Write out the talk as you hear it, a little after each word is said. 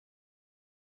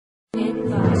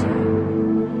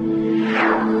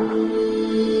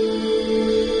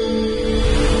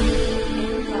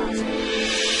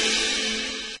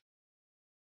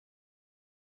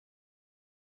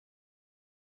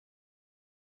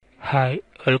Hi,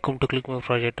 welcome to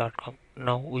clickmyproject.com.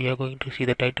 Now we are going to see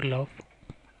the title of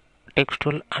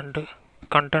Textual and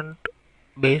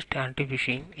Content-Based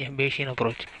Anti-Phishing, a Bayesian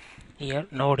approach. Here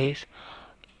nowadays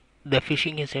the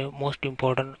phishing is a most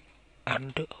important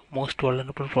and most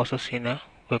vulnerable process in a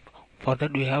web. For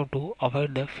that we have to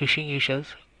avoid the phishing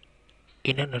issues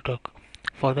in a network.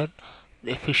 For that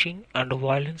the phishing and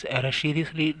violence are a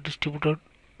seriously distributed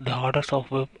the orders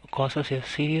of web causes a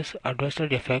serious adverse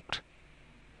effects.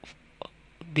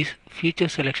 This feature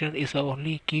selection is the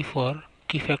only key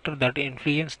factor that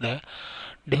influences the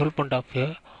development of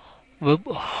a web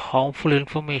harmful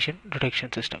information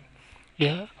detection system.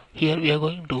 Here we are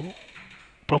going to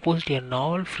propose a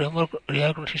novel framework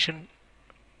recognizing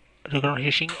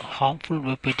harmful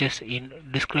web pages in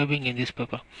describing in this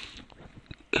paper.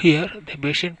 Here the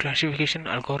Bayesian classification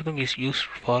algorithm is used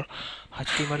for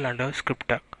HTML and a script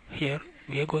tag. Here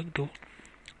we are going to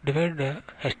divide the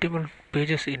HTML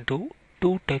pages into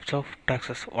two types of tags.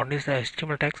 One is the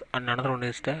HTML tags and another one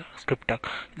is the script tag.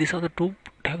 These are the two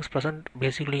tags present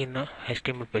basically in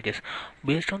HTML pages.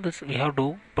 Based on this, we have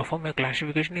to perform a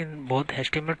classification in both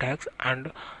HTML tags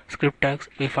and script tags.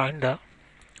 We find the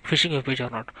phishing web page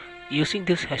or not. Using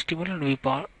this HTML, we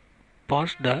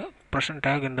parse the present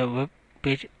tag in the web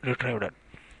page retrieved.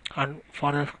 And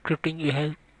for the scripting, we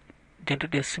have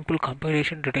generated a simple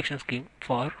comparison detection scheme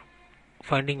for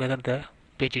finding whether the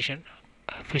page is a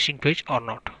phishing page or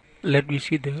not. Let me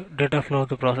see the data flow of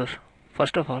the process.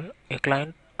 First of all, a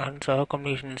client and server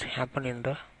communications happen in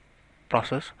the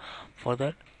process. For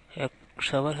that, a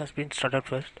server has been started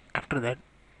first. After that,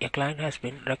 a client has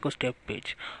been requested a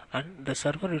page, and the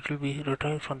server it will be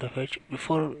retrieved from the page.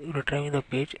 Before retrieving the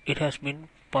page, it has been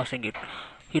parsing it.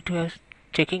 It was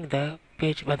checking the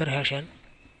page whether it has a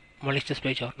malicious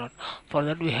page or not. For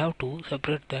that, we have to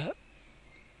separate the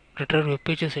retrieved web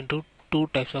pages into two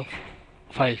types of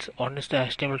files. One is the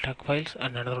HTML tag files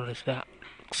and another one is the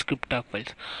script tag files.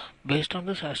 Based on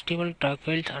this HTML tag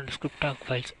files and script tag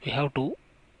files, we have to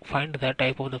find the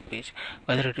type of the page,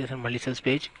 whether it is a malicious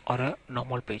page or a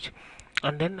normal page.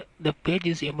 And then the page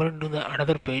is embedded into the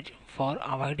another page for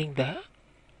avoiding the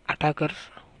attackers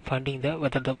finding the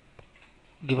whether the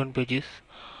given page is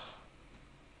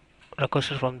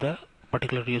requested from the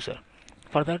particular user.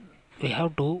 For that, we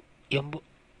have to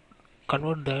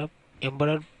convert the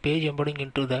embedded page embedding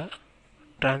into the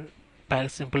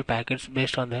simple packets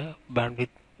based on the bandwidth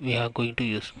we are going to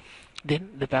use. Then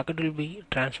the packet will be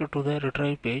transferred to the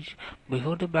retrieve page.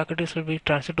 Before the packet will be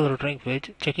transferred to the retrieve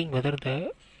page, checking whether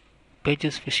the page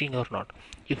is phishing or not.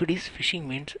 If it is phishing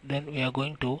means then we are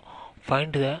going to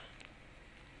find the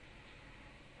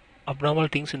abnormal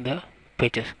things in the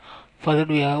pages. For that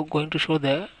we are going to show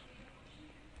the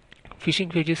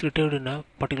phishing pages retrieved in a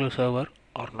particular server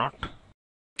or not.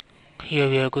 Here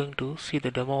we are going to see the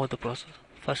demo of the process.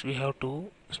 First we have to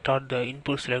start the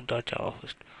input select.java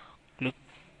first. Click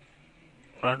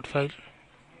run file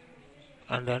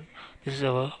and then this is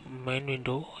our main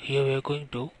window. Here we are going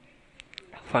to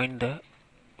find the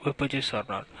web pages or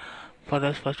not. For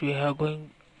this first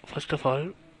of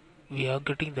all we are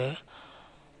getting the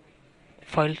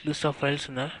list of files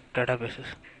in the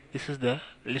databases. This is the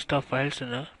list of files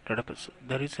in a database.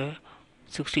 There is a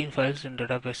 16 files in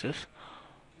databases.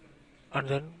 And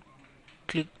then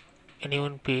click any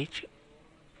one page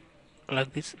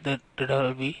like this. The data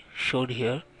will be showed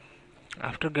here.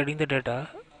 After getting the data,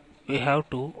 we have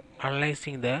to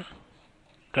analyzing the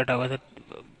data whether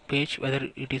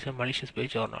it is a malicious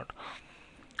page or not.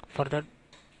 For that,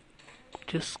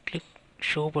 just click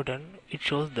show button. It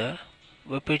shows the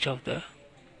web page of the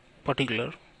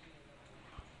particular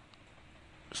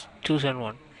chosen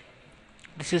one.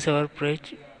 This is our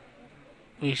page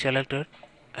we selected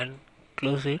and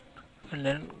close it, and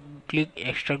then click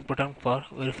extract button for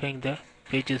verifying the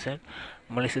pages and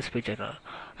malicious page.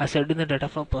 As said in the data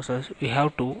flow process, we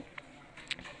have to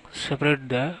separate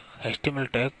the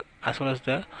HTML tag as well as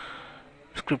the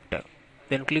script tag.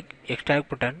 Then click extract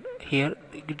button. Here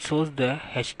it shows the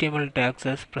HTML tags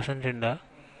as present in the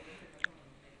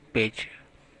page,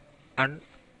 and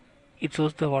it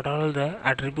shows the what are all the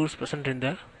attributes present in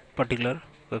the particular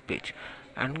web page.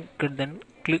 And then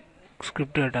click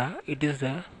script data. It is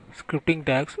the scripting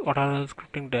tags, what are the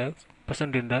scripting tags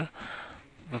present in the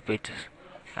web pages.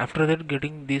 After that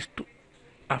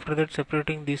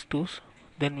separating these two,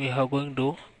 then we are going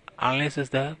to analyze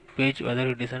the page whether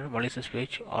it is a malicious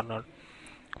page or not.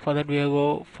 For that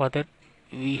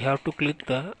we have to click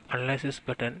the analysis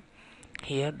button.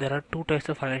 Here there are two types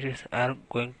of analysis are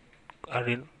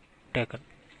taken.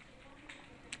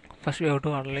 First we have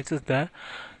to analyze the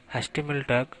HTML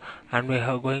tag and we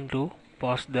are going to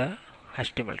parse the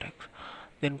HTML tags.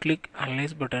 Then click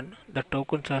Analyze button. The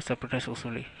tokens are separated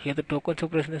successfully. Here the token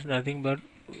separation is nothing but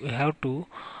we have to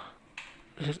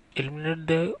just eliminate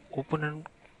the open and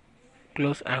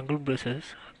close angle braces,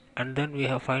 and then we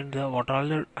have find the what are all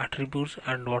the attributes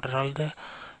and what are all the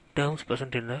terms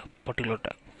present in the particular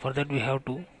tag. For that we have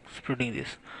to splitting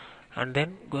this, and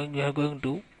then we are going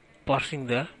to parsing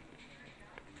the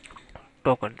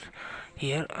tokens.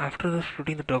 Here after the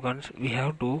splitting the tokens, we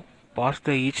have to parse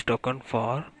the each token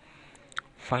for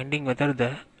finding whether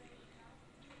the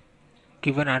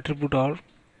given attribute are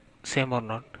same or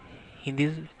not. In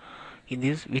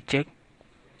this we check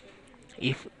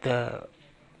if the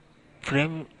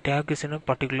frame tag is in a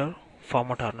particular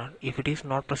format or not. If it is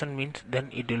not present means then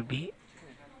it will be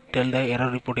tell the error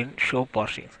report in show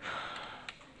parsings.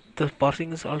 The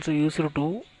parsing is also used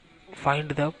to find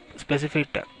the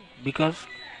specific tag, because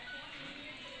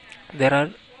there are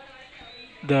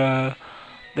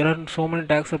so many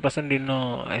tags are present in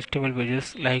HTML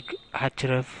pages like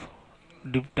href,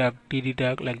 div tag, td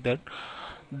tag, like that.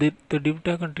 The div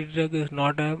tag and td tag is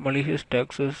not a malicious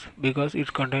tag because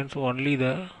it contains only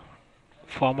the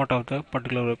format of the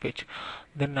particular web page.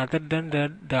 Then other than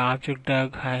that, the object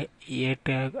tag, a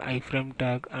tag, iframe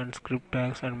tag, and script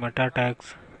tags and meta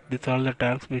tags, these are all the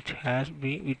tags which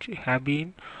have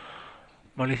been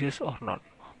malicious or not.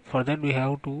 For that we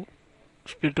have to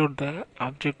split out the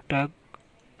object tag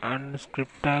and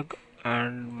script tag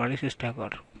and malicious tag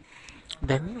order.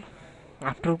 Then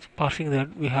after parsing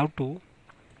that, we have to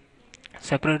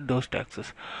separate those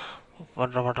tags.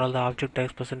 What are all the object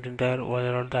tags present in there, what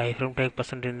are all the iframe tag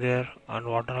present in there, and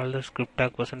what are all the script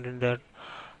tag present in there,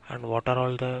 and what are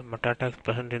all the meta tags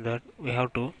present in there. We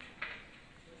have to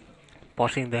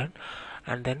parsing that,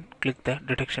 and then click the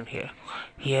detection here.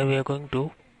 Here we are going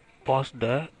to parse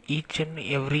the each and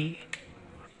every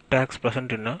tags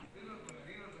present in a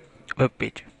web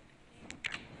page.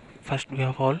 First we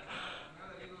of all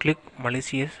click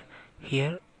malicious.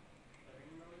 Here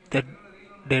the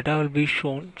data will be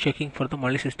shown checking for the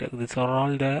malicious tag. These are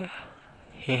all the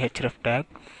ahref tag.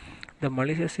 The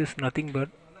malicious is nothing but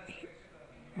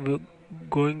we're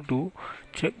going to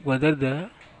check whether the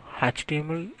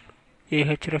HTML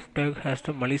ahref tag has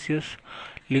the malicious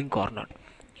link or not.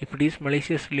 If it is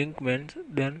malicious link means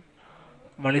then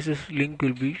malicious link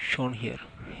will be shown here.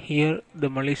 Here the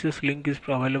malicious link is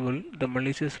available. The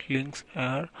malicious links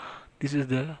are, this is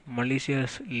the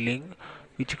malicious link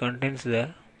which contains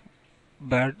the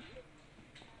bad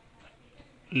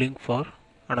link for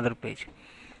another page.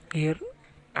 Here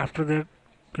after that,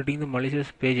 getting the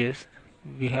malicious pages,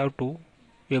 we are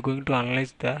going to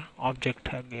analyze the object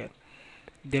tag here.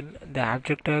 Then the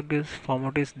object tag is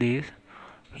format is this.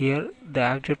 Here the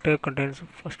object tag contains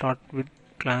start with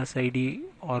class ID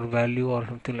or value or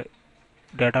something like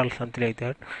data or something like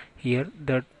that. Here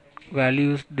that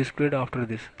value is displayed after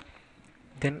this.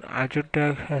 Then object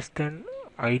tag has then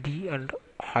ID and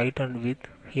height and width.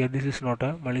 Here this is not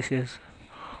a malicious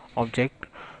object.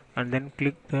 And then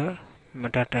click the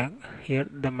meta tag. Here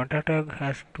the meta tag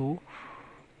has to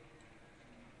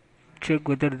check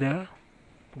whether the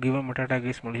given meta tag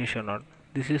is malicious or not.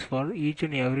 This is for each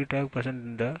and every tag present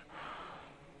in the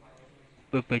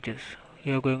web pages.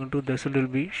 You are going to, the result will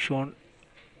be shown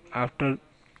after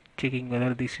checking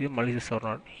whether this is malicious or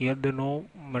not. Here the no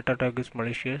meta tag is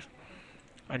malicious,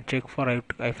 and check for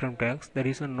iframe tags. There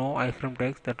is a no iframe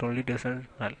tags, that only doesn't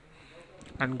null.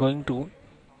 And going to,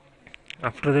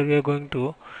 after that we are going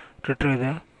to retrieve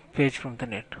the page from the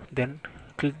net. Then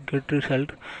click get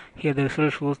result. Here the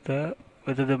result shows the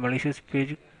whether the malicious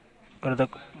page or the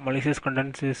malicious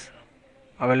content is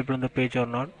available on the page or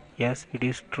not. Yes, it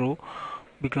is true,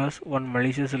 because one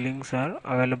malicious links are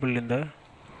available in the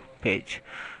page.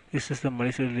 This is the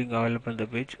malicious link available in the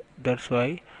page. That's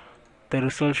why the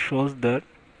result shows that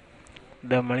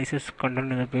the malicious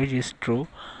content in the page is true,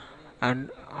 and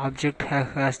object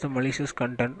has the malicious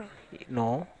content,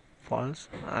 no, false,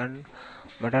 and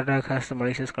meta tag has the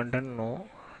malicious content, no,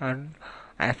 and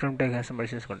iframe tag has the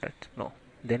malicious content, no.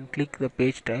 Then click the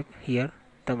page type. Here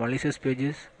the malicious page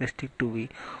is restrict to V.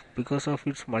 Because of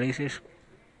its malicious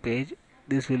page,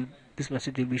 this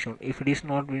message will be shown. If it is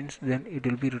not means, then it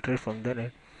will be retrieved from the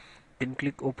net. Then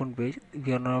click open page.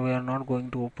 We are not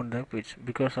going to open the page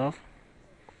because of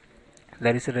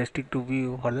there is a restrict to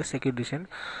view for the security reason,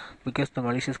 because the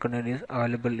malicious content is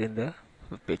available in the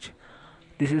web page.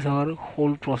 This is our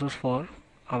whole process for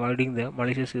avoiding the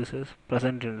malicious users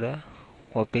present in the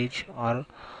web page or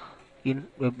in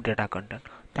web data content.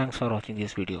 Thanks for watching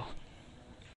this video.